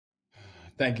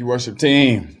Thank you, worship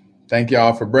team. Thank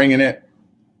y'all for bringing it.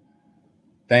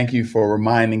 Thank you for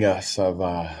reminding us of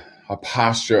a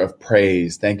posture of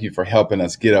praise. Thank you for helping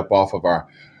us get up off of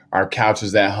our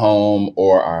couches at home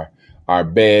or our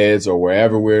beds or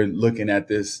wherever we're looking at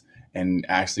this and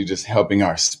actually just helping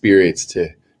our spirits to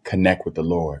connect with the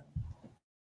Lord.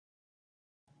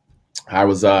 I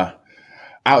was out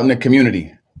in the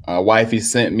community. Wifey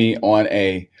sent me on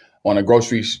a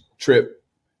grocery trip.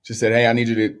 She said, "Hey, I need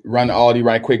you to run to Aldi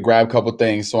right quick, grab a couple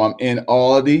things." So I'm in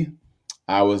Aldi.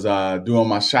 I was doing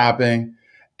my shopping,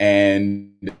 and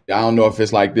I don't know if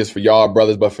it's like this for y'all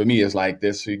brothers, but for me, it's like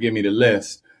this. So you give me the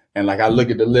list, and like I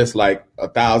look at the list like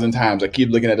 1,000 times. I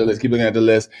keep looking at the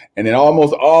list, and then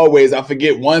almost always I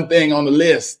forget one thing on the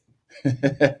list.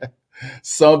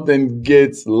 Something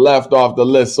gets left off the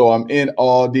list. So I'm in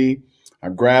Aldi.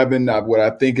 I'm grabbing what I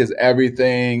think is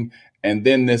everything. And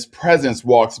then this presence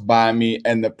walks by me,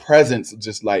 and the presence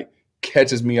just like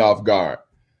catches me off guard.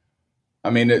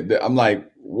 I mean, I'm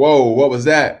like, whoa, what was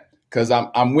that? Because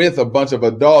I'm with a bunch of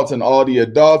adults, and all the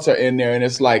adults are in there, and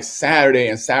it's like Saturday,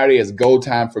 and Saturday is go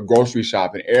time for grocery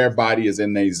shopping. Everybody is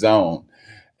in their zone.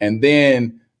 And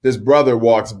then this brother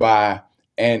walks by,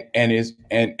 and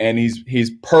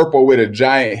he's purple with a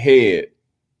giant head.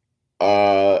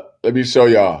 Let me show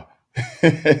y'all.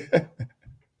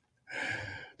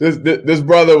 This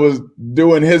brother was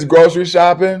doing his grocery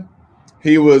shopping.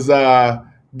 He was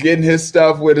getting his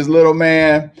stuff with his little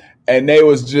man, and they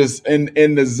was just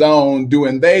in the zone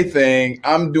doing their thing.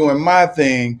 I'm doing my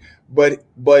thing, but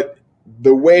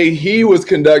the way he was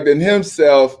conducting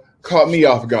himself caught me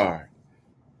off guard.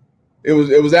 It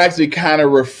was actually kind of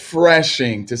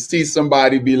refreshing to see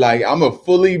somebody be like, "I'm gonna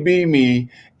fully be me,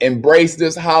 embrace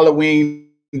this Halloween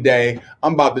day.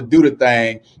 I'm about to do the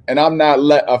thing, and I'm not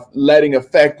letting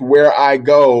affect where I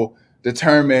go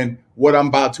determine what I'm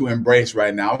about to embrace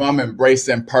right now. I'm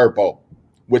embracing purple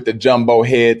with the jumbo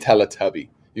head Teletubby,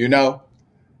 you know."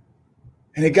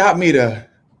 And it got me to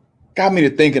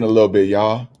thinking a little bit,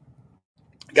 y'all.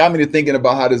 Got me to thinking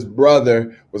about how this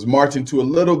brother was marching to a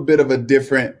little bit of a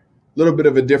different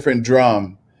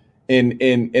drum in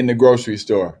the grocery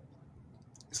store.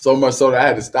 So much so that I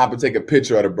had to stop and take a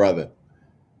picture of the brother.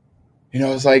 You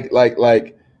know, it's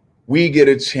like we get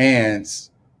a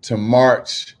chance to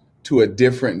march to a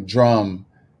different drum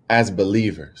as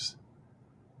believers.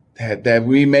 That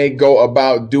we may go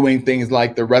about doing things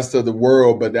like the rest of the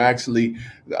world, but actually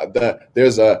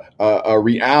there's a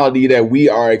reality that we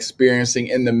are experiencing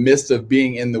in the midst of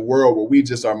being in the world, where we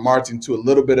just are marching to a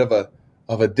little bit of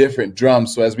a different drum.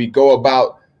 So as we go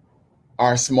about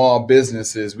our small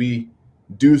businesses, we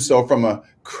do so from a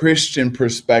Christian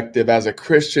perspective, as a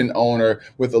Christian owner,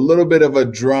 with a little bit of a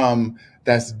drum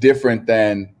that's different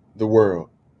than the world.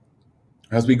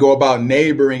 As we go about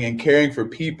neighboring and caring for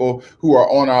people who are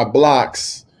on our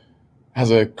blocks, as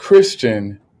a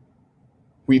Christian,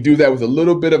 we do that with a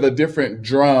little bit of a different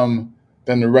drum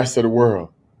than the rest of the world.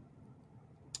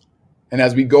 And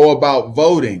as we go about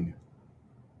voting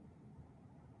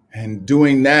and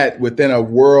doing that within a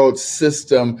world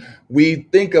system, we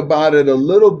think about it a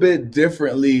little bit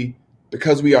differently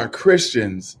because we are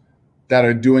Christians that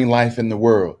are doing life in the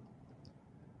world.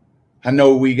 I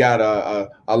know we got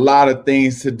a lot of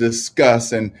things to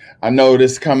discuss, and I know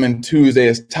this coming Tuesday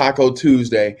is Taco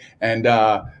Tuesday, and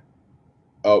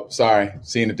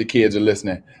seeing if the kids are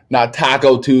listening. Not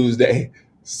Taco Tuesday,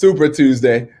 Super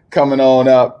Tuesday coming on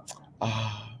up.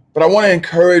 But I want to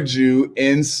encourage you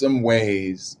in some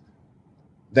ways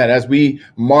that as we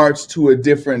march to a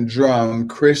different drum,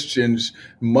 Christians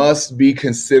must be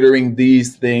considering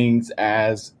these things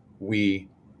as we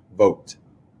vote.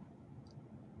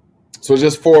 So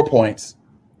just 4 points,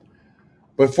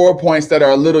 but 4 points that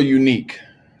are a little unique.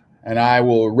 And I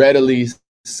will readily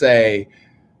say,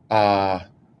 come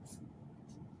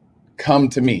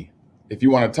to me. If you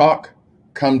want to talk,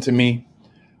 come to me.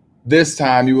 This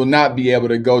time you will not be able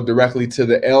to go directly to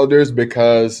the elders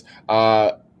because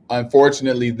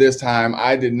unfortunately this time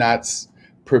I did not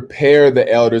prepare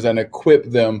the elders and equip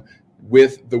them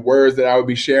with the words that I would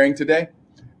be sharing today.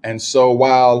 And so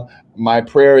while my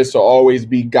prayer is to always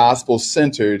be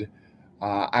gospel-centered,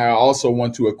 I also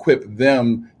want to equip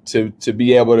them to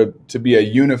be able to be a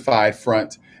unified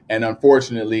front. And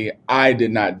unfortunately, I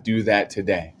did not do that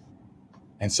today.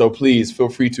 And so please feel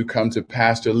free to come to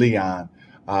Pastor Leon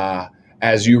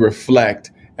as you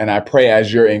reflect, and I pray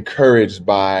as you're encouraged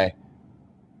by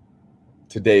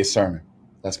today's sermon.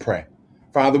 Let's pray.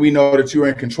 Father, we know that you are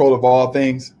in control of all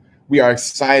things. We are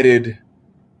excited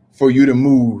for you to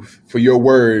move, for your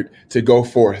word to go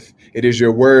forth. It is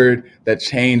your word that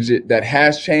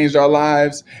has changed our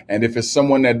lives. And if it's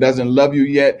someone that doesn't love you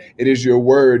yet, it is your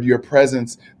word, your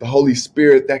presence, the Holy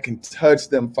Spirit that can touch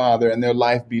them, Father, and their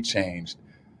life be changed.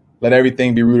 Let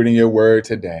everything be rooted in your word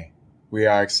today. We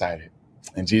are excited.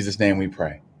 In Jesus' name we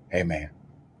pray. Amen.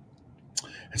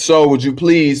 And so would you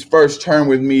please first turn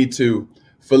with me to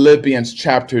Philippians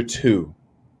chapter 2?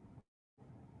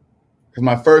 Because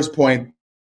my first point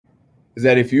is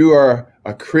that if you are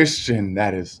a Christian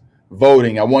that is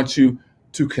voting, I want you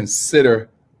to consider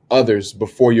others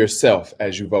before yourself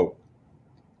as you vote.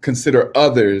 Consider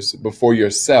others before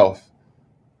yourself,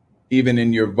 even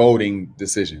in your voting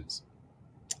decisions.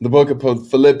 The book of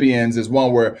Philippians is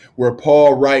one where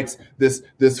Paul writes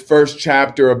this first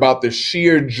chapter about the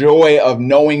sheer joy of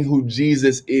knowing who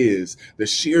Jesus is, the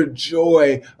sheer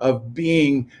joy of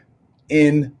being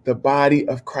in the body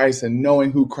of Christ and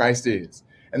knowing who Christ is.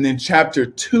 And then chapter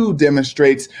 2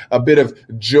 demonstrates a bit of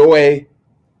joy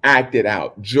acted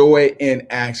out, joy in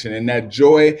action. And that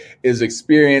joy is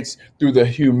experienced through the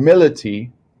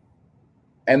humility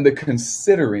and the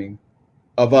considering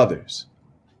of others.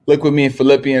 Look with me in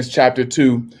Philippians chapter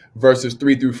 2, verses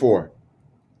 3-4.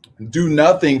 Do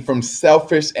nothing from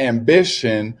selfish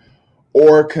ambition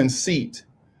or conceit,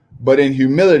 but in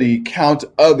humility count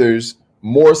others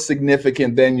more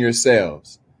significant than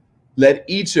yourselves. Let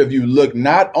each of you look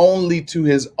not only to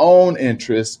his own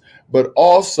interests, but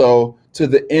also to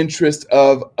the interest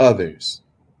of others.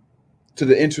 To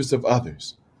the interest of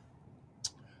others.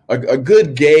 A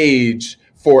good gauge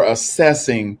for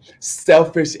assessing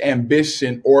selfish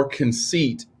ambition or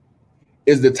conceit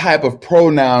is the type of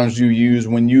pronouns you use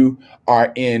when you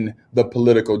are in the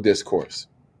political discourse.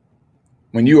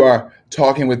 When you are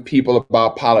talking with people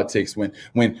about politics,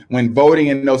 when voting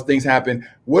and those things happen,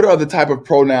 what are the type of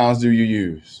pronouns that you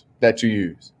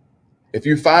use? If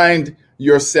you find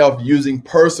yourself using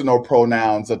personal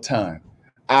pronouns a ton,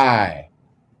 I,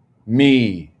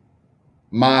 me,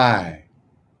 my,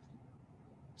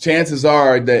 chances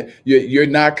are that you're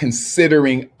not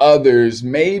considering others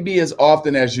maybe as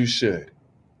often as you should.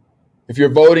 If your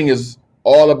voting is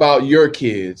all about your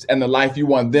kids and the life you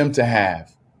want them to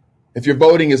have, if your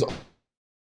voting is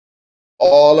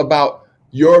all about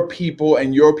your people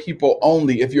and your people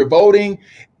only, if your voting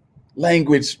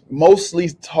language mostly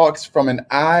talks from an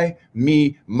I,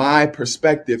 me, my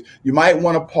perspective, you might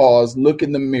want to pause, look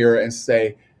in the mirror and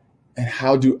say, and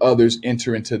how do others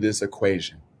enter into this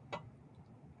equation?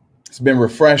 It's been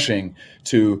refreshing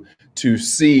to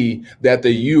see that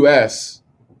the U.S.,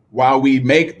 while we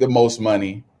make the most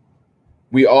money,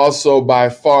 we also by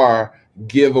far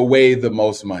give away the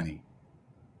most money.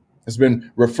 It's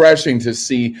been refreshing to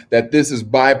see that this is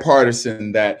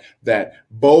bipartisan, that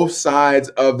both sides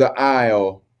of the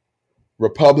aisle,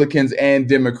 Republicans and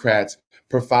Democrats,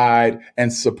 provide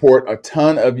and support a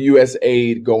ton of U.S.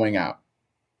 aid going out.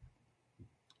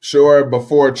 Sure,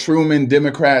 before Truman,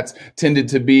 Democrats tended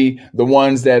to be the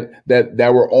ones that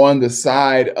were on the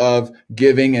side of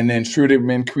giving, and then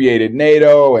Truman created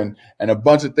NATO and a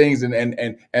bunch of things,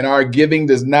 and our giving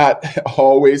does not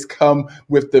always come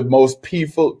with the most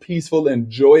peaceful and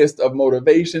joyous of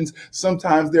motivations.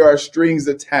 Sometimes there are strings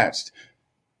attached.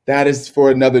 That is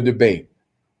for another debate.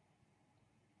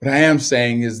 What I am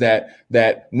saying is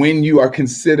that when you are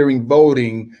considering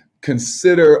voting,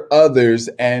 consider others.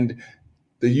 And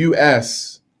the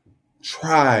U.S.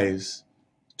 tries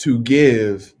to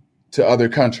give to other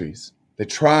countries. They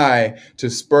try to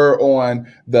spur on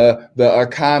the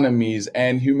economies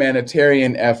and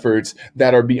humanitarian efforts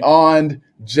that are beyond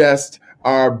just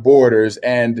our borders.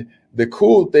 And the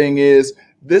cool thing is,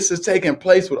 this is taking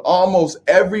place with almost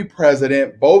every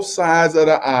president, both sides of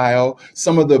the aisle.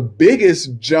 Some of the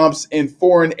biggest jumps in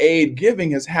foreign aid giving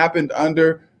has happened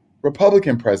under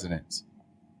Republican presidents,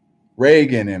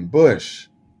 Reagan and Bush.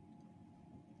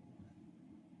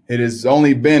 It has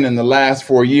only been in the last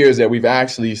 4 years that we've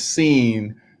actually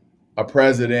seen a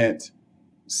president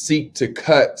seek to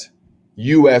cut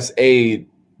U.S. aid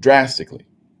drastically.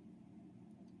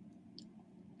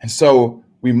 And so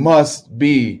we must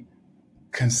be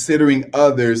considering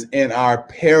others in our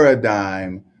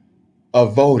paradigm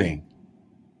of voting.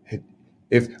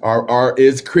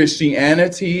 Is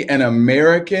Christianity an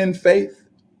American faith?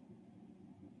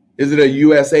 Is it a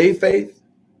USA faith?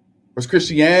 Or is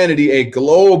Christianity a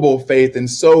global faith? And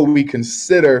so we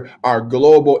consider our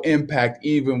global impact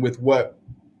even with what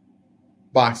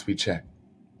box we check.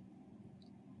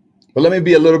 But let me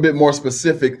be a little bit more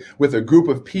specific with a group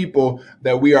of people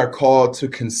that we are called to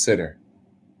consider.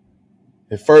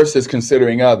 The first is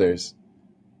considering others.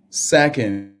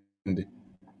 Second,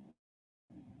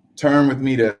 Turn with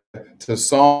me to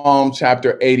Psalm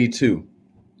chapter 82.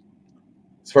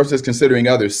 First is considering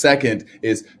others. Second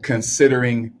is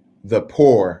considering the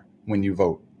poor when you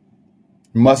vote.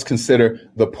 You must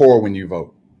consider the poor when you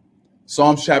vote.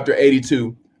 Psalm chapter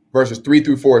 82, verses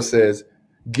 3-4 says,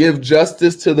 "Give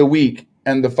justice to the weak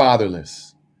and the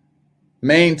fatherless.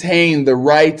 Maintain the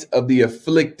right of the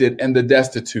afflicted and the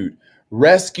destitute.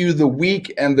 Rescue the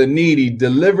weak and the needy.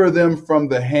 Deliver them from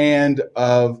the hand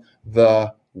of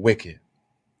the wicked."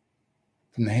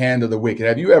 From the hand of the wicked.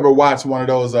 Have you ever watched one of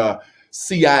those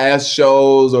CIS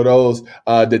shows or those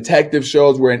detective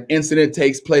shows where an incident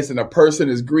takes place and a person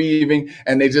is grieving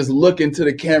and they just look into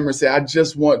the camera and say, "I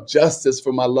just want justice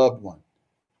for my loved one"?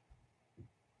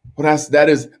 Well, that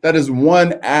is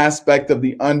one aspect of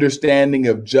the understanding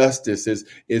of justice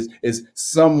is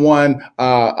someone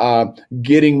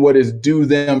getting what is due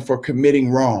them for committing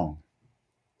wrong.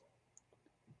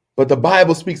 But the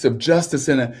Bible speaks of justice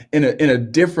in a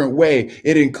different way.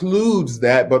 It includes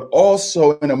that, but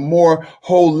also in a more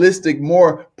holistic,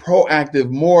 more proactive,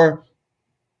 more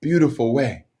beautiful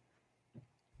way.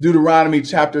 Deuteronomy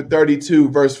chapter 32,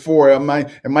 verse 4.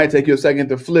 It might take you a second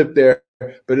to flip there,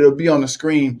 but it'll be on the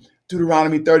screen.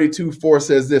 Deuteronomy 32, 4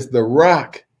 says this: "The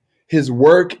rock, his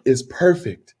work is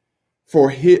perfect,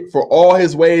 for all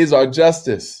his ways are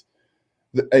justice.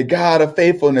 A God of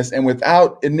faithfulness and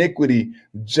without iniquity,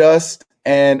 just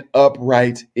and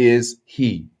upright is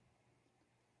he."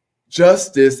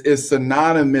 Justice is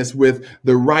synonymous with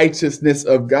the righteousness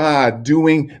of God,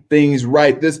 doing things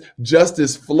right. This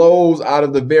justice flows out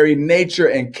of the very nature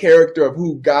and character of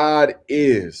who God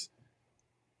is.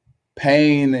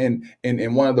 Payne,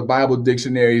 in one of the Bible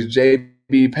dictionaries,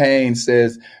 J.B. Payne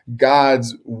says,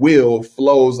 God's will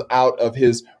flows out of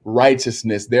his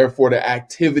righteousness. Therefore, the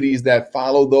activities that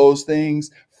follow those things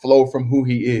flow from who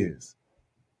he is.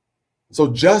 So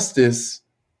justice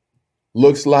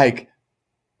looks like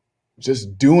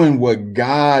just doing what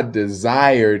God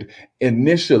desired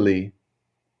initially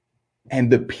and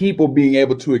the people being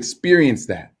able to experience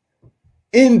that.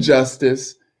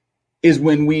 Injustice is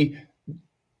when we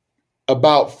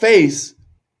about face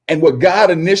and what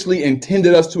God initially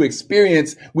intended us to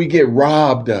experience, we get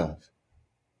robbed of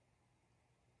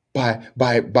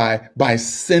by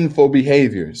sinful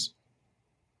behaviors.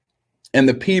 And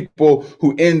the people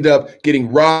who end up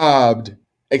getting robbed,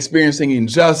 experiencing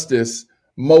injustice,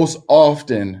 most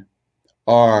often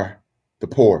are the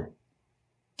poor.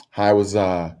 I was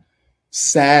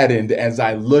saddened as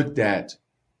I looked at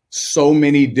so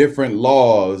many different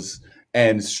laws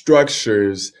and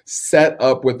structures set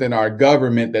up within our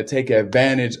government that take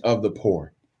advantage of the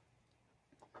poor.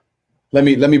 Let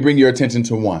me bring your attention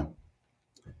to one.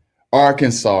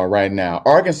 Arkansas right now.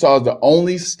 Arkansas is the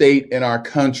only state in our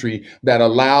country that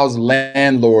allows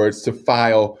landlords to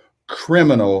file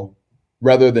criminal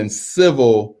rather than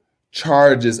civil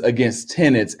charges against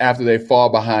tenants after they fall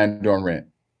behind on rent.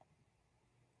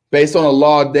 Based on a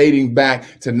law dating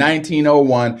back to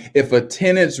 1901, if a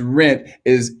tenant's rent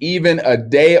is even a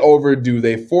day overdue,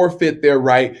 they forfeit their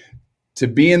right to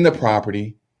be in the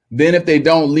property. Then if they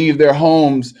don't leave their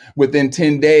homes within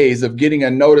 10 days of getting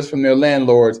a notice from their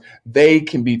landlords, they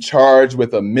can be charged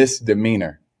with a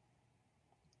misdemeanor.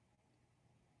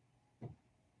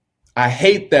 I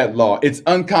hate that law. It's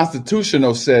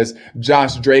unconstitutional, says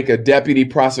Josh Drake, a deputy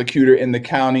prosecutor in the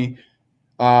county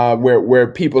where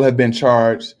people have been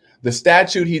charged. The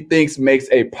statute, he thinks, makes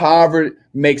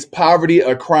poverty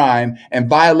a crime and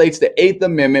violates the Eighth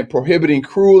Amendment, prohibiting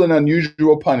cruel and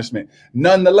unusual punishment.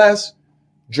 Nonetheless,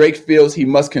 Drake feels he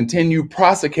must continue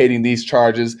prosecuting these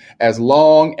charges as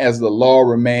long as the law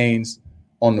remains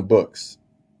on the books.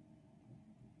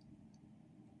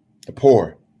 The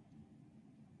poor.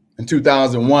 In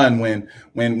 2001, when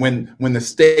the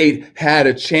state had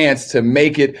a chance to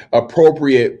make it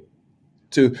appropriate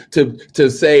to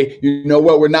say, you know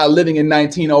what, we're not living in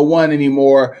 1901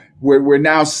 anymore. We're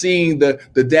now seeing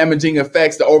the damaging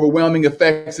effects, the overwhelming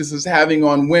effects this is having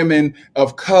on women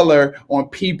of color, on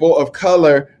people of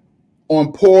color,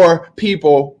 on poor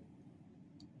people.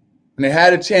 And they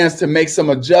had a chance to make some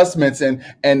adjustments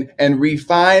and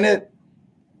refine it.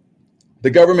 The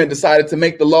government decided to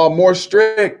make the law more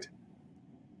strict,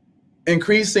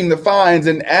 increasing the fines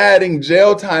and adding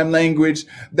jail time language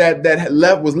that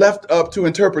was left up to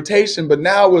interpretation, but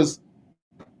now was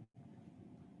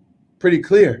pretty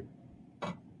clear.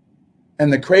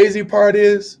 And the crazy part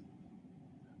is,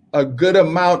 a good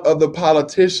amount of the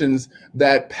politicians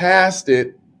that passed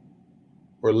it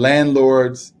were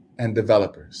landlords and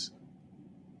developers.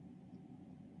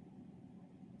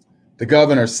 The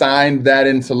governor signed that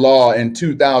into law in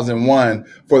 2001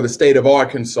 for the state of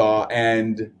Arkansas,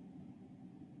 and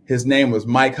His name was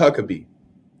Mike Huckabee.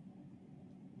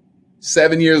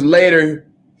 7 years later,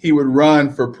 he would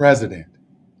run for president.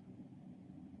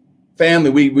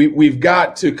 Family, we've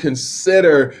got to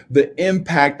consider the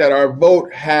impact that our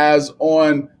vote has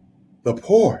on the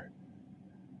poor,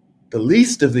 the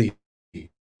least of these.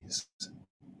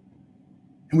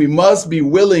 And we must be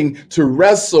willing to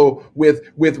wrestle with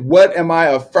what am I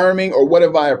affirming, or what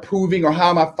am I approving, or how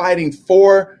am I fighting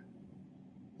for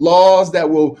laws that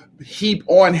will heap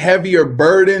on heavier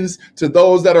burdens to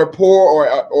those that are poor,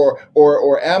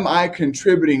 or am I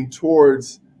contributing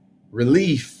towards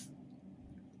relief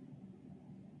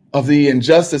of the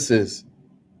injustices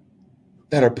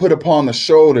that are put upon the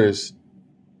shoulders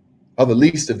of the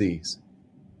least of these?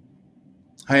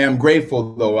 I am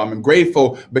grateful, though. I'm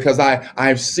grateful because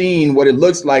I've seen what it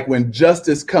looks like when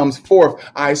justice comes forth.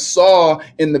 I saw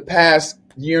in the past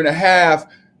year and a half,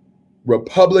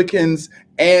 Republicans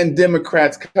and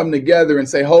Democrats come together and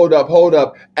say, hold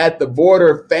up. At the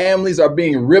border, families are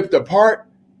being ripped apart.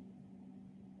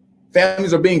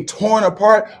 Families are being torn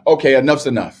apart. Okay, enough's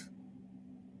enough.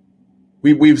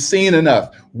 We've seen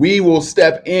enough. We will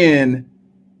step in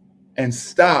and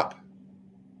stop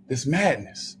this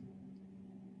madness.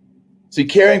 See,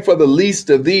 caring for the least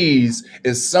of these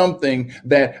is something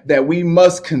that we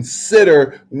must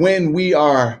consider when we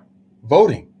are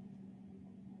voting.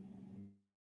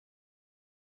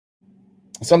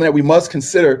 Something that we must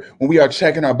consider when we are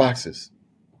checking our boxes.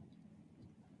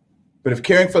 But if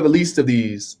caring for the least of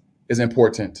these is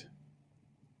important,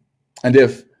 and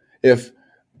if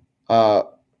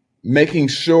making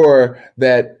sure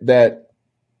that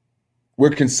we're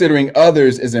considering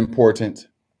others is important,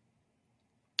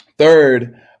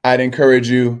 third, I'd encourage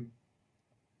you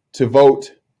to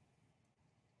vote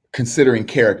considering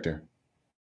character.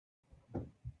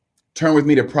 Turn with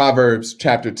me to Proverbs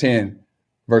chapter 10,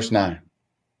 verse 9.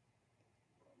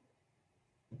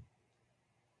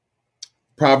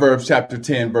 Proverbs chapter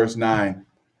 10, verse 9,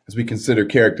 as we consider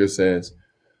character, says,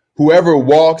 "Whoever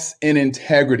walks in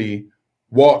integrity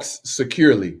walks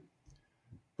securely,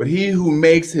 but he who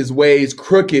makes his ways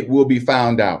crooked will be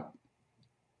found out."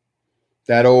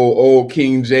 That old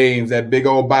King James, that big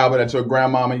old Bible that your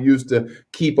grandmama used to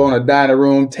keep on a dining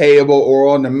room table or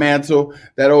on the mantle,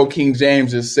 that old King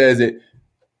James just says it,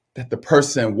 that the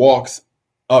person walks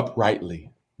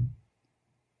uprightly,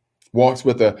 walks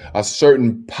with a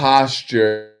certain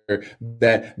posture,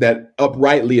 that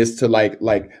uprightly is to like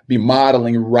be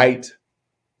modeling right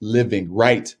living,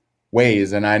 right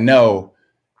ways. And I know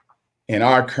in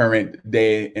our current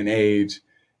day and age,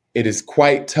 it is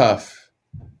quite tough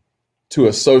to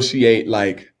associate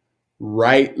like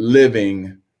right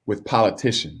living with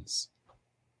politicians.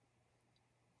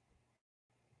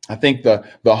 I think the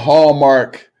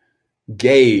hallmark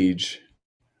gauge,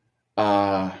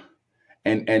 and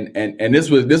this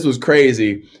was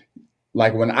crazy.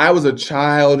 Like when I was a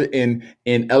child in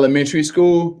elementary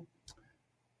school,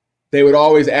 they would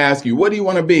always ask you, what do you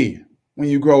want to be when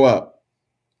you grow up?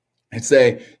 And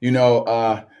say,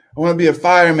 I want to be a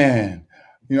fireman.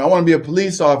 I want to be a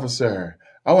police officer.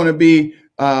 I want to be,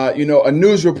 a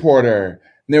news reporter.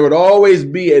 And there would always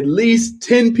be at least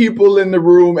 10 people in the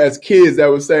room as kids that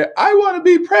would say, I want to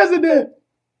be president.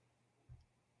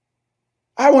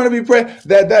 I want to be president.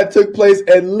 That took place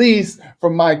at least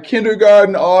from my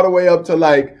kindergarten all the way up to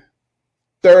like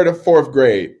third or fourth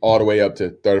grade, all the way up to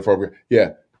third or fourth grade.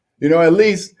 Yeah. At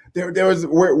least there was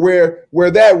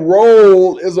where that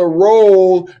role is a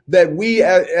role that we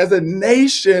as a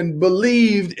nation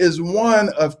believed is one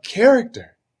of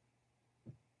character.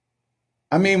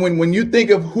 I mean, when you think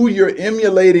of who you're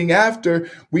emulating after,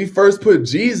 we first put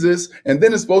Jesus, and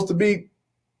then it's supposed to be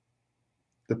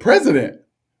the president.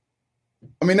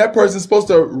 I mean, that person's supposed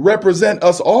to represent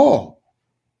us all.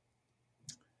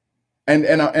 And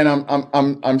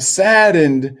I'm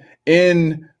saddened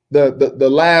in the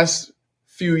last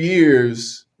few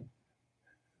years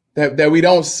that we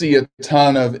don't see a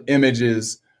ton of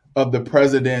images of the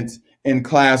president in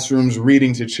classrooms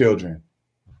reading to children.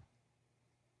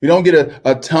 We don't get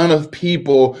a ton of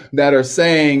people that are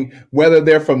saying, whether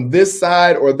they're from this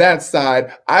side or that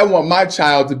side, I want my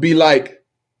child to be like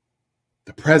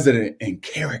the president in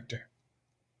character.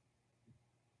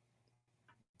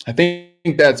 I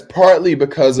think that's partly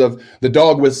because of the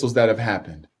dog whistles that have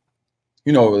happened.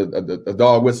 A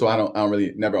dog whistle, I don't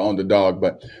really never owned a dog,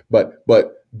 but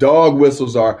dog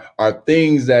whistles are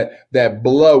things that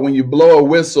blow. When you blow a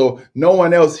whistle, no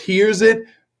one else hears it,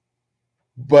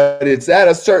 but it's at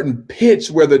a certain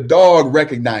pitch where the dog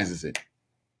recognizes it.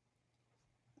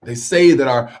 They say that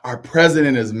our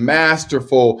president is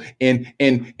masterful in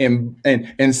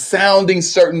sounding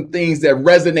certain things that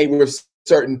resonate with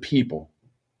certain people.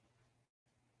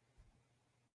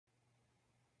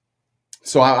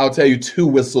 So I'll tell you two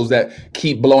whistles that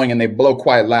keep blowing, and they blow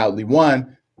quite loudly.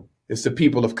 One is the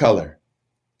people of color.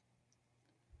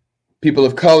 People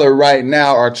of color right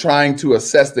now are trying to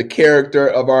assess the character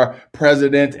of our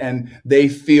president, and they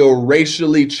feel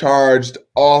racially charged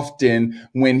often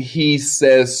when he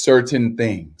says certain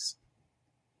things.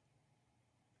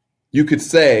 You could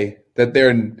say that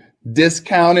they're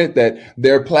discounted, that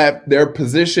their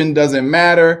position doesn't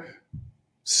matter.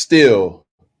 Still,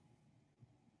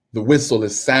 the whistle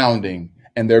is sounding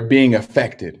and they're being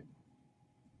affected.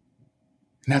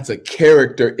 And that's a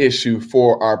character issue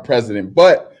for our president.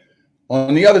 But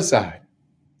on the other side,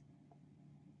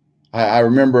 I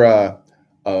remember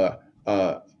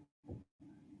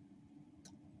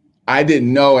I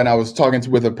didn't know, and I was talking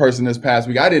with a person this past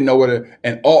week, I didn't know what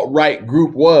an alt-right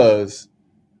group was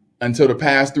until the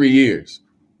past 3 years.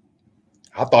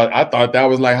 I thought that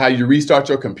was like how you restart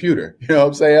your computer. You know what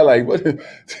I'm saying? Like, what?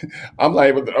 I'm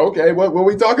like, okay, what are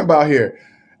we talking about here?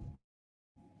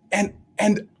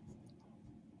 And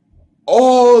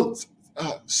all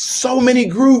so many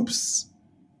groups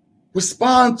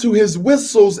respond to his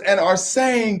whistles and are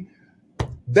saying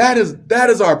that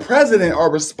is our president,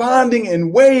 are responding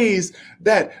in ways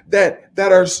that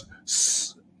are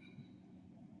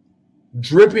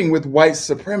dripping with white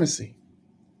supremacy.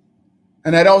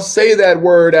 And I don't say that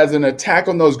word as an attack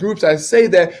on those groups. I say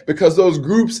that because those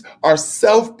groups are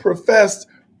self-professed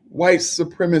white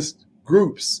supremacist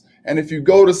groups. And if you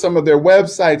go to some of their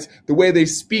websites, the way they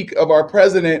speak of our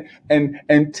president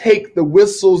and take the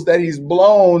whistles that he's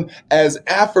blown as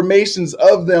affirmations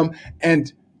of them,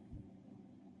 and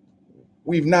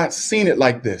we've not seen it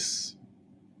like this.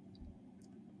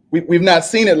 We've not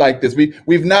seen it like this.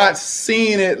 We've not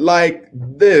seen it like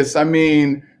this. I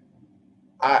mean,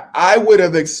 I would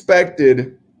have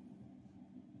expected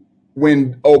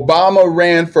when Obama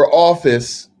ran for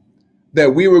office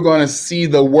that we were going to see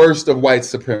the worst of white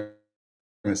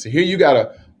supremacy. Here you got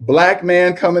a black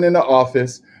man coming into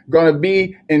office, going to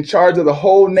be in charge of the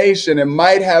whole nation, and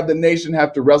might have the nation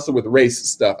have to wrestle with race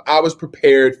stuff. I was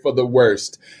prepared for the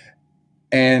worst,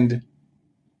 and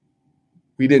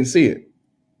we didn't see it.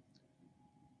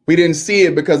 We didn't see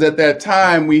it because at that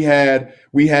time we had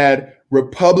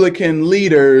Republican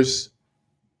leaders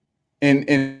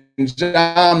in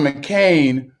John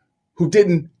McCain who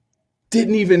didn't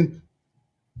even,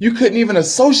 you couldn't even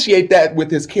associate that with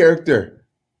his character.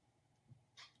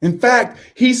 In fact,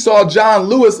 he saw John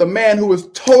Lewis, a man who was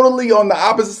totally on the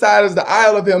opposite side of the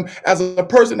aisle of him, as a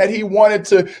person that he wanted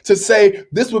to say,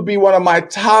 this would be one of my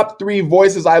top 3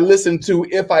 voices I listen to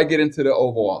if I get into the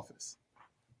Oval Office.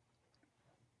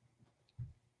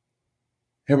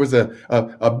 It was a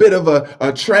bit of a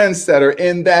trendsetter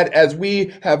in that, as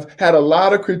we have had a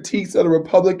lot of critiques of the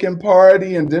Republican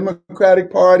Party and Democratic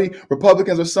Party,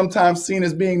 Republicans are sometimes seen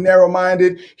as being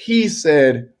narrow-minded. He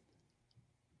said,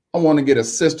 I want to get a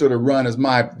sister to run as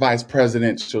my vice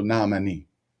presidential nominee.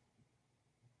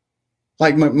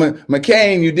 Like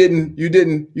McCain, you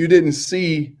didn't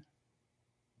see.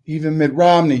 Even Mitt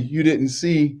Romney, you didn't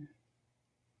see.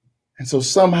 And so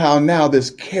somehow now this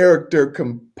character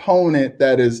component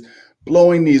that is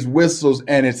blowing these whistles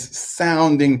and it's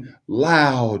sounding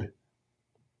loud.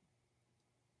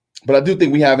 But I do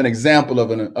think we have an example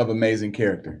of amazing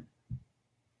character.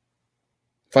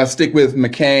 If I stick with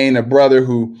McCain, a brother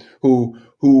who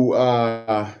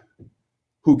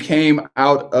came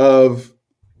out of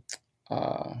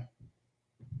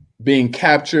being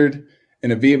captured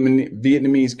in a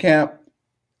Vietnamese camp.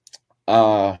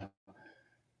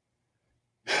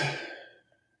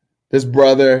 This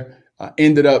brother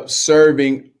ended up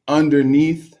serving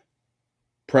underneath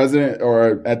President,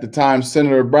 or at the time,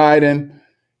 Senator Biden.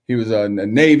 He was a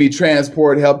Navy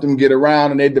transport, helped him get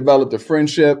around, and they developed a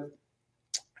friendship.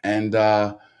 And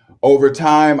over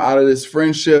time, out of this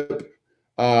friendship,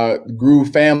 grew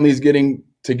families getting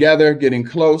together, getting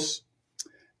close.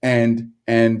 And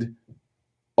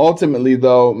ultimately,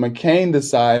 though, McCain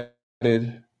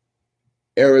decided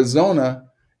Arizona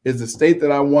is the state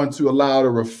that I want to allow to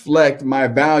reflect my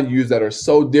values that are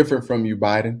so different from you,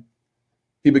 Biden.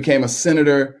 He became a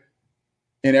senator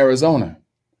in Arizona.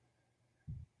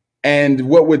 And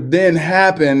what would then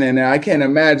happen, and I can't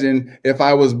imagine if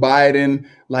I was Biden,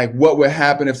 like what would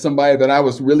happen if somebody that I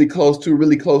was really close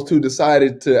to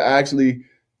decided to actually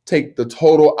take the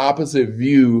total opposite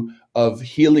view of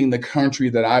healing the country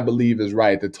that I believe is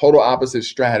right, the total opposite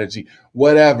strategy,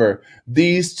 whatever.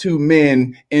 These two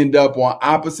men end up on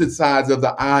opposite sides of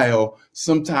the aisle,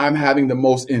 sometime having the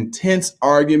most intense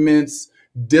arguments,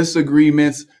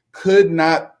 disagreements, could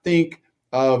not think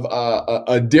of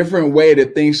a different way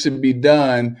that things should be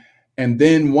done. And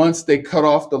then once they cut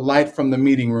off the light from the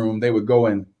meeting room, they would go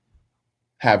and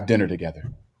have dinner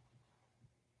together.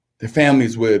 Their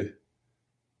families would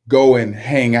go and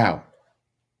hang out.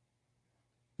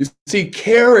 You see,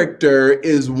 character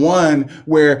is one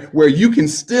where you can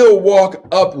still walk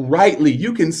uprightly.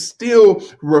 You can still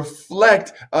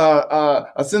reflect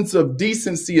a sense of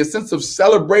decency, a sense of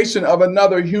celebration of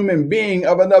another human being,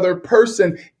 of another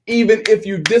person, even if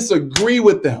you disagree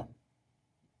with them.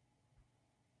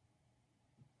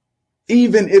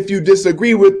 Even if you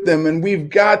disagree with them. And we've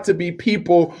got to be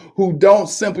people who don't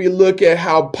simply look at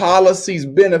how policies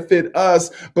benefit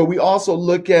us, but we also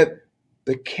look at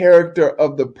the character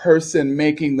of the person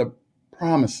making the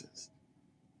promises.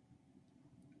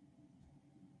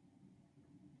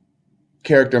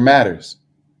 Character matters.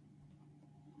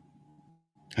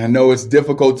 I know it's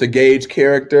difficult to gauge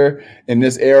character in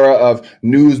this era of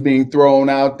news being thrown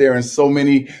out there, and so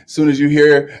many. As soon as you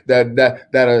hear that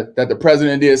the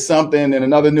president did something, and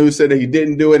another news said that he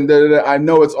didn't do it, and I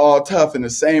know it's all tough, and the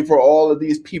same for all of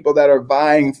these people that are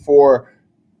vying for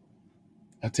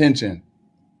attention.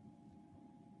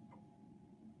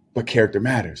 But character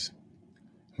matters.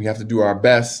 We have to do our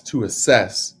best to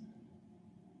assess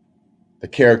the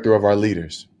character of our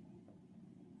leaders.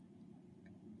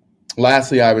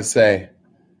 Lastly, I would say,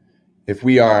 if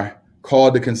we are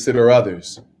called to consider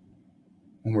others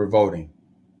when we're voting,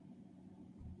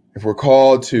 if we're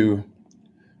called to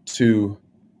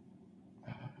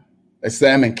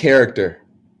examine character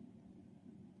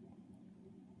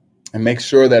and make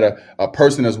sure that a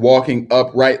person is walking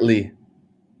uprightly,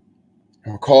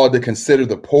 and we're called to consider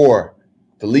the poor,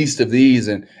 the least of these,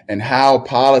 and how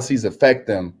policies affect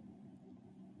them,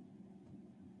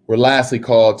 we're lastly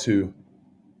called to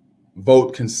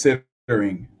vote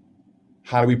considering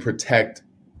how do we protect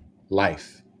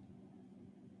life?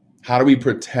 How do we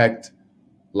protect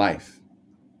life?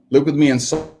 Look with me in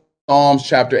Psalms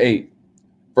chapter 8,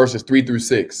 verses 3 through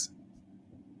 6.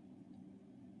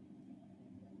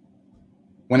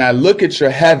 When I look at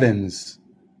your heavens,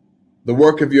 the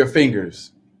work of your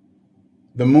fingers,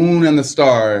 the moon and the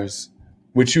stars,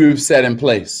 which you have set in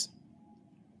place.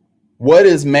 What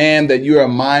is man that you are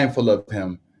mindful of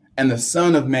him, and the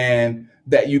son of man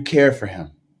that you care for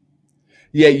him?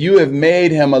 Yet you have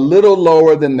made him a little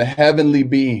lower than the heavenly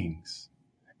beings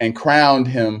and crowned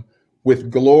him with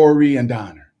glory and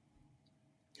honor.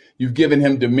 You've given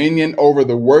him dominion over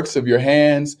the works of your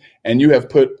hands, and you have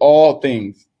put all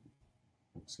things,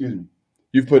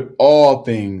 you've put all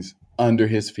things under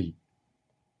his feet.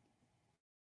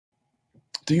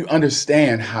 Do you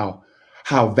understand how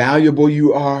valuable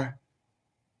you are?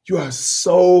 You are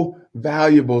so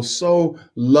valuable, so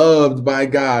loved by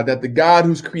God, that the God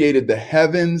who's created the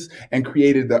heavens and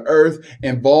created the earth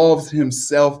involves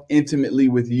himself intimately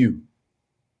with you,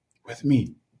 with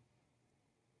me.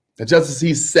 That just as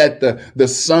he set the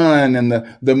sun and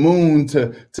the moon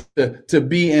to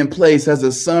be in place, as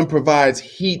the sun provides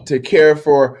heat to care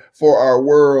for our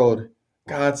world,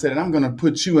 God said, and I'm going to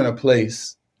put you in a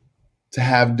place to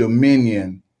have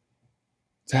dominion,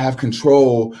 to have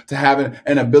control, to have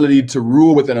an ability to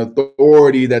rule with an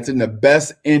authority that's in the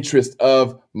best interest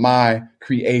of my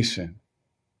creation.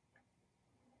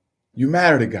 You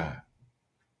matter to God.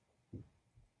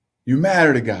 You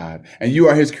matter to God, and you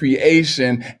are his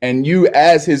creation, and you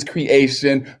as his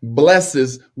creation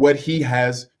blesses what he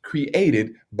has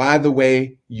created by the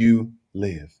way you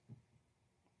live.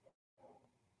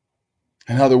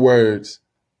 In other words,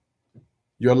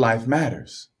 your life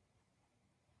matters.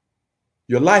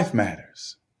 Your life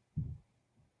matters.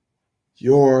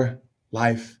 Your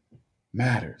life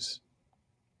matters.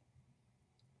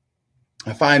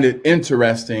 I find it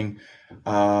interesting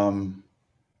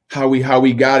how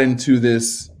we got into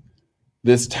this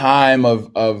time of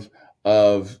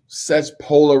such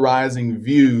polarizing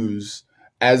views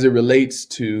as it relates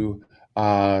to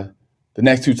the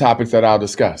next two topics that I'll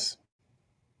discuss.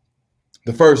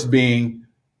 The first being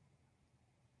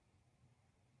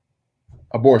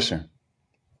abortion.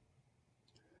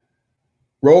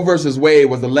 Roe versus Wade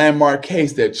was a landmark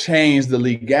case that changed the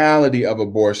legality of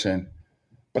abortion.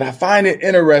 But I find it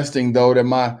interesting, though,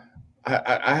 that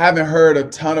I haven't heard a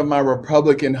ton of my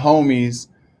Republican homies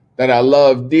that I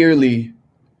love dearly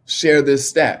share this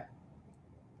stat,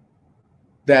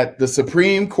 that the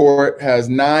Supreme Court has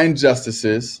 9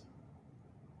 justices,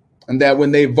 and that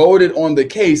when they voted on the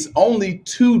case, only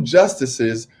 2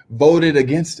 justices voted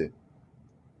against it.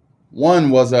 One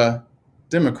was a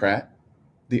Democrat,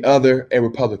 the other a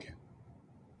Republican.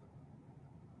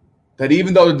 That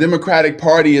even though the Democratic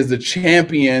Party is the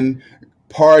champion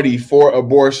party for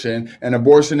abortion, and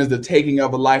abortion is the taking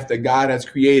of a life that God has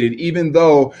created, even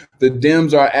though the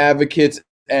Dems are advocates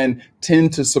and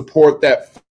tend to support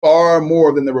that far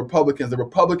more than the Republicans. The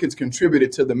Republicans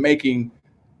contributed to the making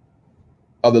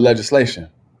of the legislation,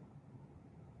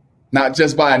 not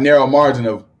just by a narrow margin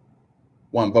of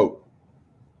one vote.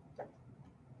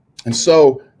 And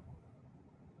so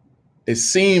it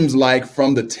seems like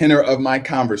from the tenor of my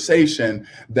conversation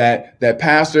that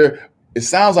Pastor, it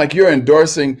sounds like you're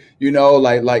endorsing,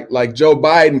 like Joe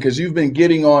Biden, because you've been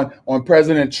getting on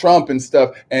President Trump and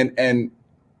stuff. And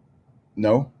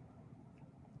no.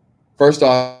 First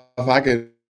off, I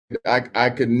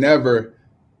could never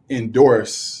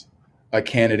endorse a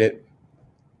candidate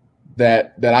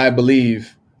that I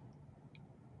believe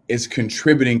is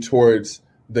contributing towards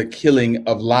the killing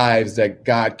of lives that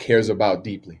God cares about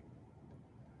deeply.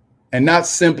 And not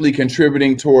simply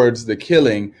contributing towards the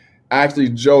killing. Actually,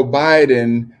 Joe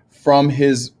Biden, from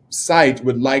his site,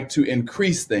 would like to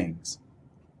increase things.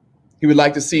 He would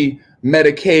like to see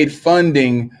Medicaid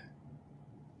funding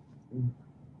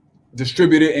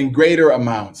distributed in greater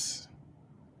amounts.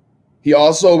 He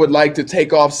also would like to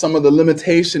take off some of the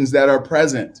limitations that are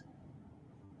present.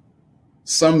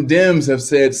 Some Dems have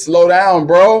said, slow down,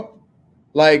 bro.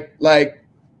 Like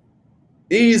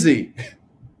easy.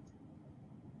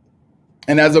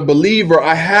 And as a believer,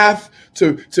 I have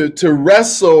to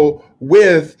wrestle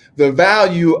with the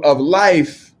value of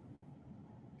life.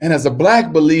 And as a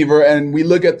Black believer, and we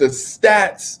look at the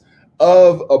stats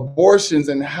of abortions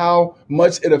and how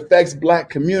much it affects Black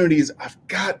communities, I've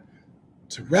got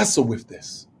to wrestle with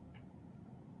this.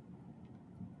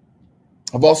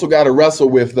 I've also got to wrestle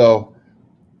with, though,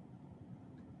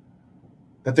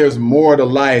 that there's more to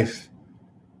life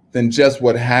than just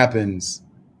what happens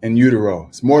in utero.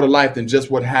 It's more to life than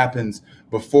just what happens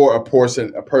before a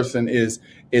person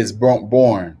is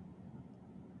born.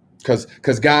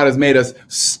 Because God has made us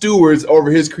stewards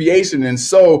over his creation. And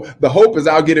so the hope is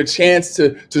I'll get a chance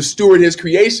to steward his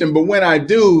creation. But when I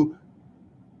do,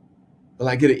 will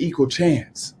I get an equal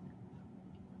chance?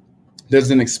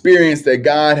 There's an experience that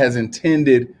God has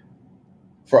intended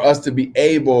for us to be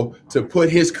able to put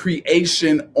his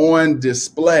creation on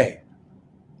display.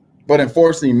 But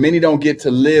unfortunately, many don't get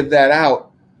to live that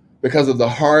out because of the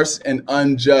harsh and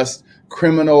unjust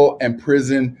criminal and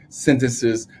prison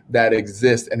sentences that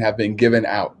exist and have been given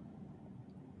out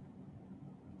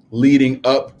leading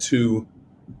up to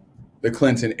the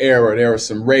Clinton era. There was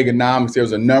some Reaganomics. There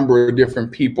was a number of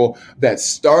different people that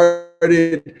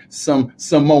started some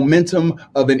momentum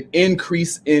of an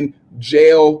increase in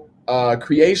jail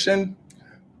creation.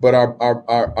 But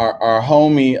our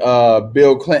homie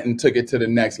Bill Clinton took it to the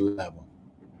next level.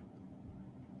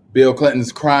 Bill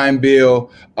Clinton's crime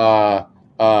bill rocked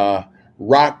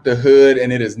the hood,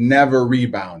 and it has never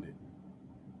rebounded.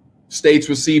 States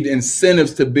received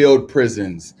incentives to build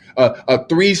prisons. A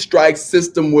three-strike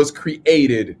system was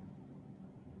created.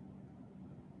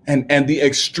 And the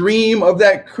extreme of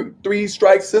that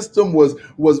three-strike system was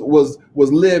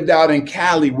lived out in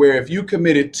Cali, where if you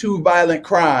committed 2 violent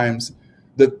crimes,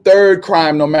 the third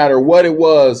crime, no matter what it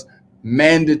was,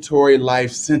 mandatory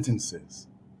life sentences.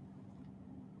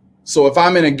 So if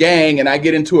I'm in a gang and I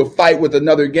get into a fight with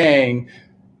another gang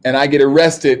and I get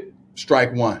arrested,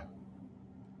 strike 1.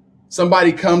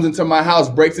 Somebody comes into my house,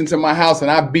 breaks into my house,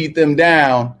 and I beat them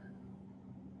down.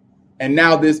 And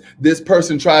now this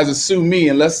person tries to sue me,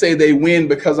 and let's say they win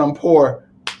because I'm poor,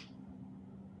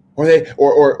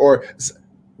 or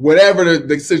whatever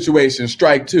the situation.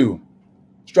 Strike 2.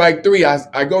 Strike 3,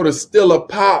 I go to steal a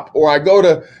pop, or I go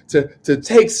to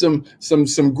take some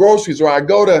groceries, or I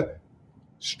go to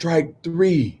strike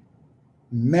 3,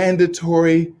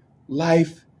 mandatory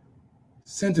life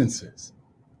sentences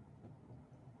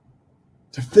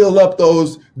to fill up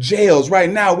those jails. Right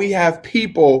now, we have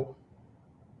people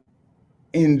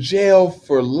in jail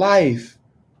for life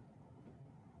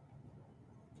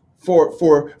for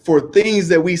things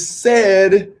that we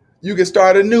said you could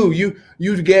start anew.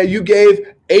 You gave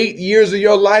 8 years of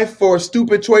your life for a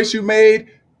stupid choice you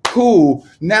made. Cool.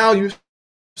 Now you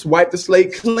wipe the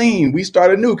slate clean. We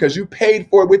start anew because you paid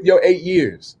for it with your 8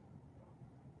 years.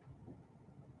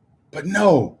 But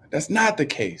no, that's not the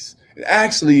case. It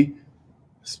actually,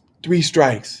 3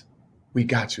 strikes, we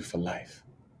got you for life.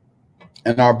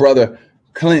 And our brother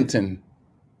Clinton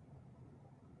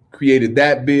created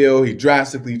that bill. He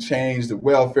drastically changed the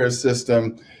welfare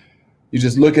system. You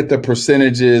just look at the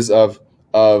percentages of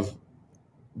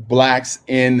Blacks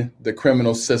in the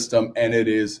criminal system, and it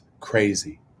is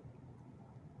crazy.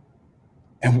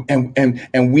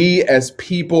 And we as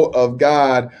people of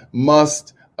God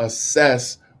must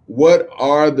assess What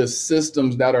are the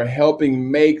systems that are helping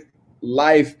make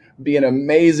life be an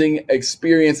amazing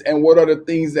experience? And what are the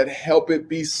things that help it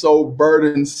be so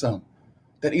burdensome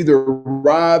that either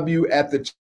rob you at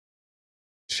the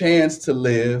chance to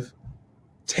live,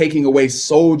 taking away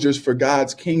soldiers for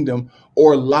God's kingdom,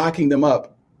 or locking them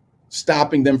up,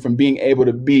 stopping them from being able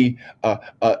to be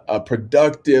a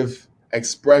productive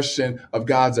expression of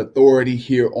God's authority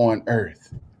here on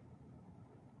earth?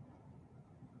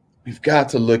 We've got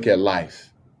to look at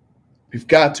life. We've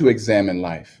got to examine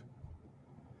life.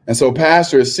 And so,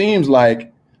 Pastor, it seems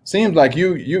like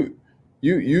you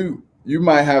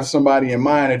might have somebody in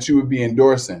mind that you would be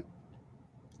endorsing.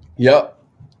 Yep,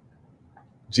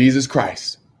 Jesus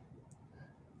Christ.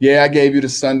 Yeah, I gave you the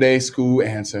Sunday school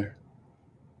answer.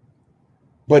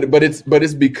 But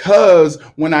it's because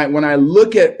when I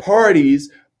look at parties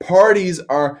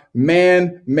are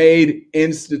man-made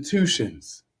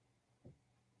institutions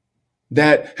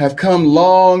that have come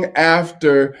long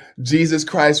after Jesus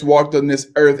Christ walked on this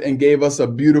earth and gave us a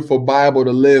beautiful Bible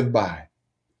to live by.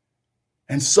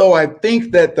 And so I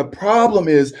think that the problem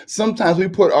is sometimes we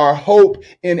put our hope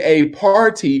in a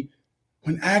party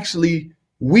when actually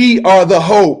we are the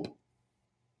hope.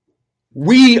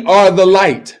 We are the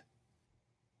light.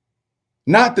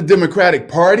 Not the Democratic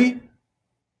Party,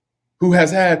 who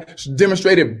has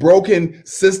demonstrated broken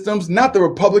systems, not the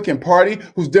Republican Party,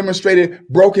 who's demonstrated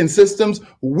broken systems.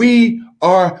 We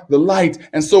are the light.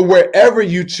 And so wherever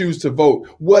you choose to vote,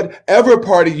 whatever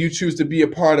party you choose to be a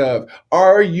part of,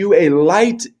 are you a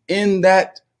light in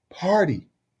that party?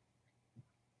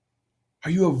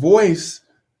 Are you a voice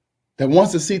that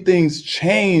wants to see things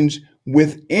change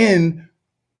within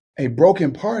a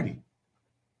broken party?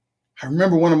 I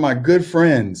remember one of my good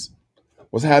friends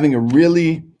was having a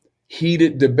really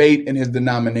heated debate in his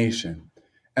denomination,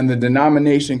 and the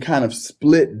denomination kind of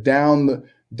split down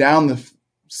the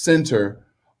center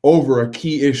over a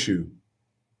key issue.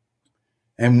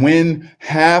 And when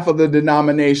half of the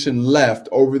denomination left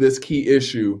over this key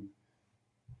issue,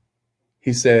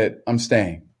 he said, "I'm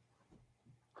staying.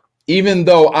 Even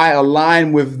though I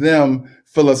align with them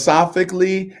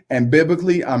philosophically and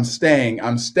biblically, I'm staying.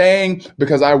 I'm staying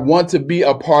because I want to be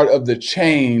a part of the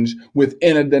change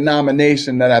within a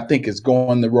denomination that I think is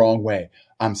going the wrong way.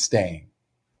 I'm staying."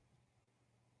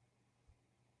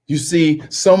 You see,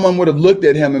 someone would have looked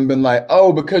at him and been like,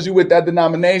 "Oh, because you're with that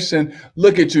denomination,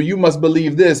 look at you. You must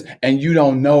believe this." And you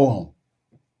don't know him.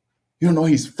 You don't know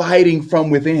he's fighting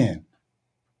from within.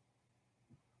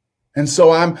 And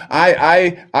so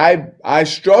I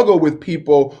struggle with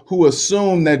people who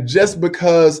assume that just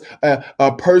because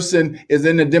a person is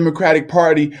in the Democratic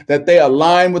Party that they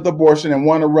align with abortion and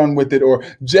want to run with it, or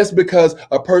just because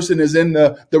a person is in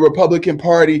the Republican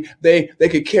Party, they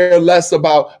could care less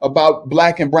about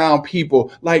black and brown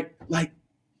people. Like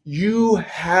you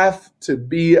have to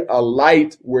be a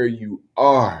light where you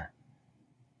are.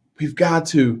 We've got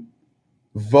to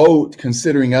vote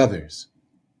considering others.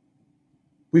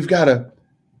 We've got to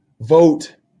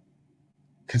vote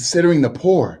considering the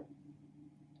poor.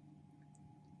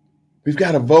 We've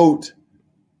got to vote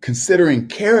considering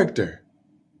character.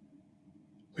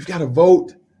 We've got to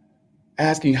vote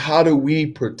asking, how do we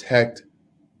protect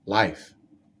life?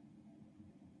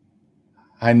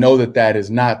 I know that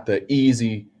is not the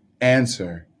easy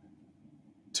answer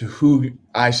to who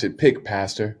I should pick,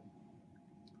 Pastor.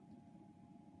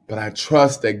 But I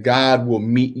trust that God will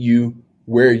meet you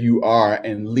where you are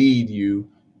and lead you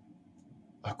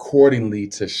accordingly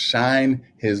to shine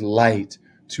his light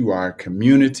to our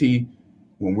community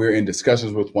when we're in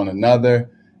discussions with one another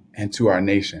and to our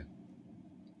nation.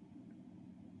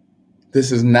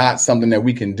 This is not something that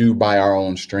we can do by our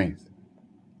own strength.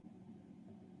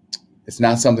 It's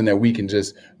not something that we can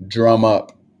just drum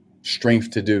up strength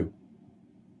to do.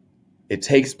 It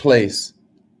takes place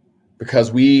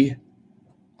because we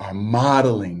are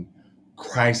modeling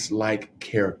Christ-like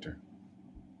character.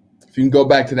 If you can go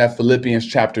back to that Philippians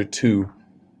chapter 2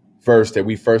 verse that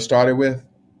we first started with,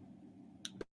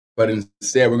 but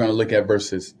instead we're going to look at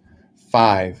verses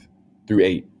 5 through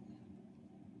 8.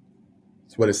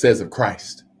 It's what it says of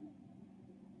Christ.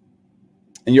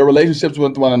 In your relationships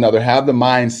with one another, have the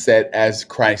mindset as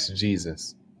Christ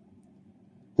Jesus,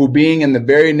 who being in the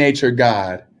very nature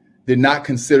God, did not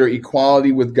consider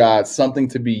equality with God something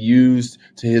to be used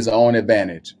to his own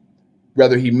advantage.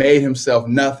 Rather, he made himself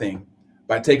nothing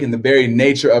by taking the very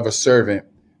nature of a servant,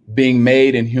 being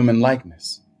made in human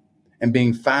likeness. And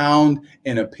being found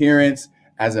in appearance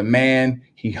as a man,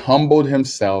 he humbled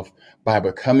himself by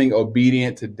becoming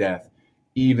obedient to death,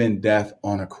 even death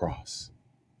on a cross.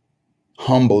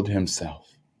 Humbled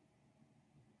himself.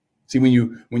 See, when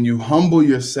you humble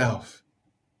yourself,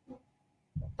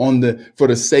 for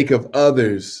the sake of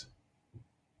others.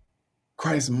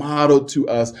 Christ modeled to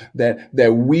us that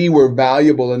we were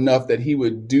valuable enough that he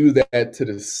would do that to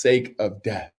the sake of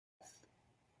death,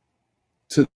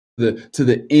 to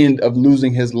the end of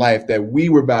losing his life, that we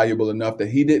were valuable enough that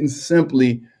he didn't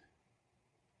simply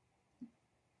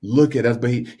look at us, but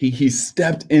he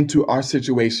stepped into our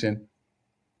situation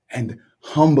and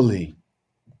humbly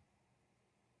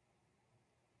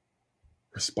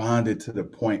responded to the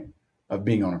point of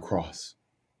being on a cross.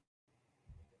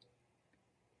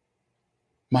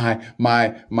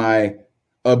 My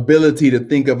ability to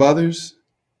think of others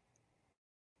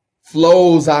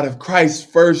flows out of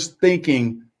Christ first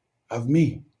thinking of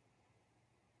me.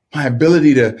 My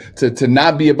ability to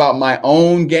not be about my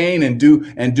own gain and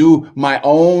do my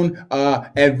own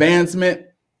advancement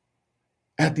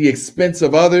at the expense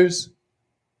of others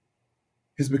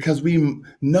is because we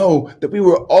know that we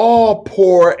were all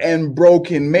poor and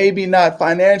broken, maybe not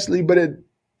financially, but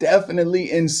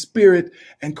definitely in spirit,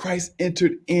 and Christ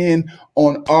entered in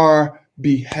on our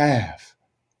behalf.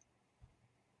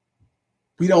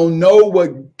 We don't know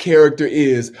what character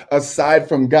is aside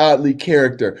from godly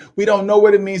character. We don't know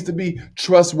what it means to be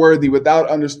trustworthy without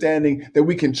understanding that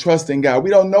we can trust in God. We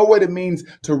don't know what it means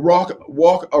to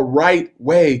walk a right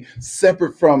way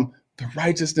separate from the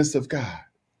righteousness of God.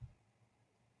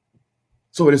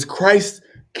 So it is Christ's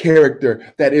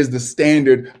character that is the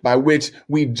standard by which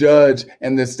we judge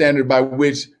and the standard by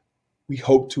which we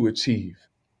hope to achieve.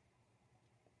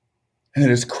 And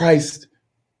it is Christ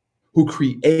who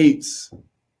creates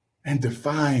and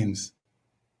defines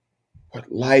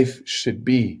what life should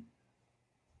be,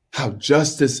 how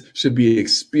justice should be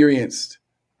experienced,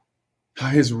 how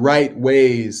his right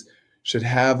ways should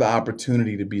have the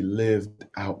opportunity to be lived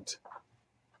out.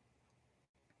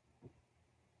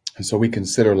 And so we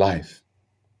consider life.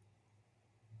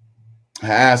 I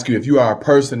ask you, if you are a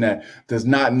person that does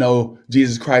not know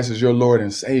Jesus Christ as your Lord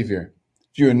and Savior,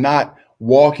 if you're not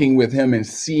walking with him and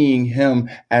seeing him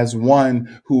as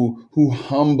one who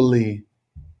humbly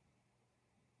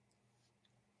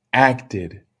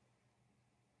acted,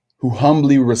 who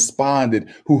humbly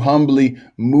responded, who humbly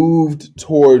moved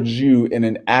towards you in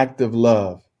an act of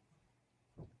love,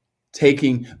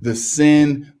 taking the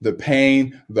sin, the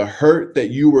pain, the hurt that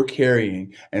you were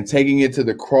carrying and taking it to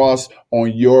the cross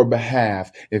on your behalf.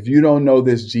 If you don't know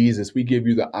this Jesus, we give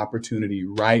you the opportunity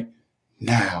right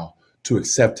now to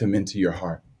accept him into your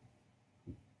heart.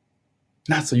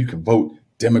 Not so you can vote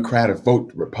Democrat or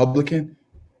vote Republican.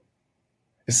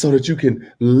 It's so that you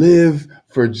can live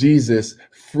for Jesus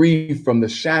free from the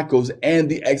shackles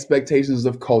and the expectations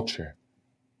of culture.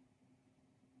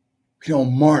 We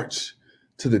don't march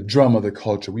to the drum of the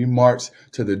culture. We march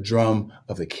to the drum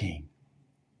of the King.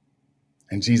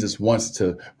 And Jesus wants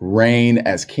to reign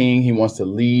as King. He wants to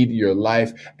lead your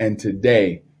life. And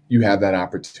today you have that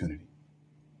opportunity.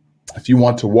 If you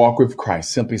want to walk with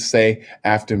Christ, simply say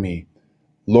after me,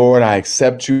 Lord, I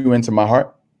accept you into my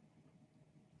heart.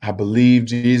 I believe,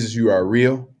 Jesus, you are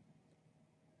real.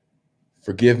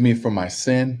 Forgive me for my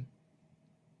sin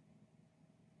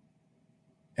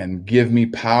and give me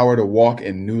power to walk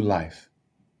in new life.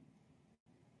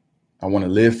 I want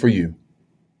to live for you.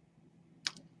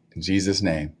 In Jesus'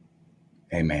 name,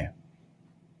 amen.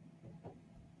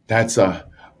 That's a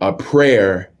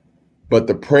prayer, but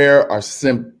the prayer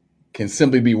can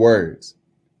simply be words.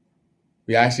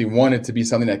 We actually want it to be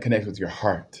something that connects with your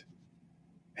heart.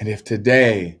 And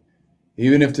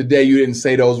even if today you didn't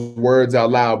say those words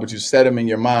out loud, but you said them in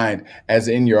your mind, as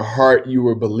in your heart you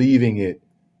were believing it,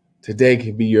 today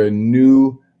can be your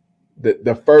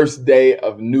the first day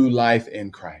of new life in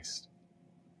Christ.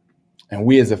 And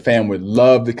we as a family would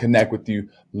love to connect with you,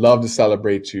 love to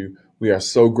celebrate you. We are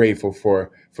so grateful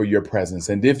for your presence.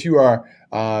 And if you are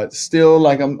still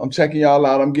like, I'm checking y'all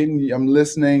out, I'm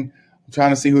listening, I'm trying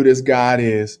to see who this God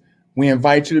is, we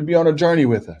invite you to be on a journey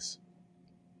with us.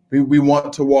 We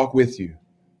want to walk with you.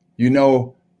 You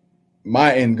know,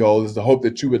 my end goal is to hope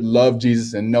that you would love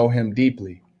Jesus and know him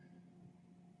deeply.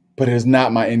 But it is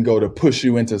not my end goal to push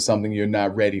you into something you're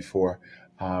not ready for.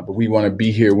 But we want to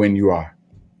be here when you are.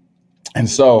 And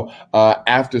so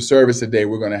after service today,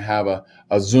 we're going to have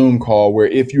a Zoom call where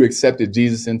if you accepted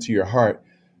Jesus into your heart,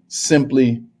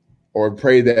 or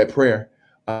pray that prayer,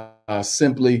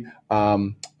 simply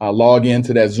log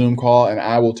into that Zoom call and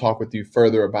I will talk with you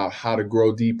further about how to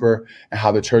grow deeper and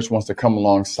how the church wants to come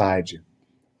alongside you.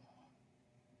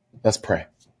 Let's pray.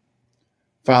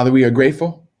 Father, we are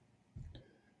grateful.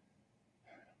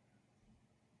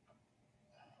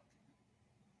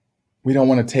 We don't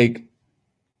want to take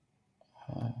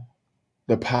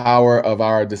the power of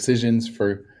our decisions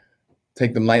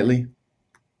take them lightly.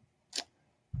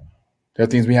 There are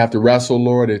things we have to wrestle,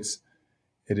 Lord. It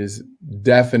is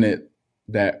definite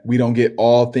that we don't get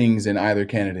all things in either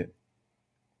candidate.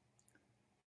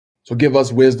 So give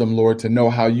us wisdom, Lord, to know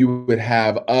how you would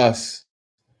have us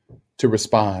to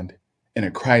respond in a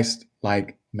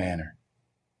Christ-like manner.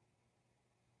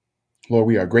 Lord,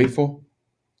 we are grateful,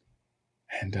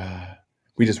 and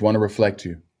we just want to reflect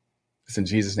you. It's in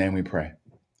Jesus' name we pray.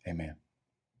 Amen.